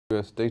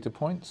US data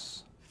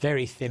points.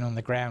 Very thin on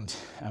the ground,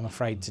 I'm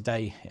afraid,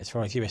 today as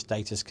far as US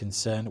data is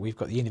concerned. We've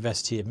got the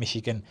University of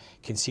Michigan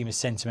consumer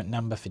sentiment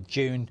number for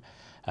June.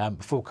 The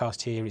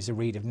forecast here is a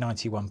read of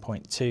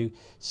 91.2,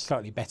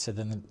 slightly better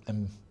than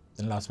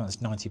last month's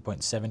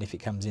 90.7 if it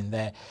comes in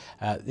there.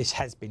 This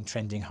has been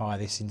trending higher,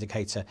 this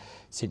indicator,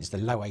 since the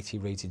low 80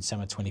 reads in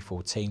summer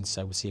 2014,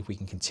 so we'll see if we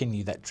can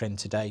continue that trend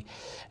today.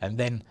 And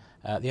then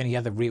the only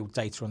other real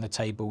data on the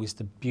table is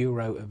the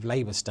Bureau of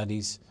Labour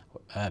Studies,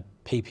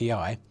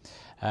 PPI,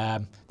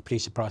 the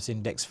Producer Price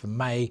Index for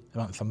May, the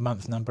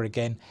month-on-month number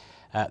again.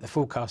 The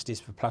forecast is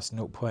for plus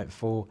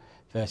 0.4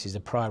 versus a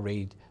prior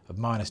read of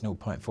minus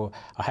 0.4.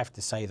 I have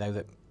to say, though,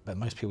 that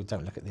most people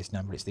don't look at this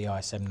number. It's the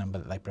ISM number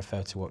that they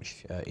prefer to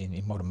watch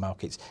in modern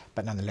markets.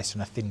 But nonetheless,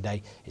 on a thin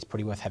day, it's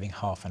probably worth having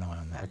half an eye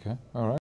on that. Okay, all right.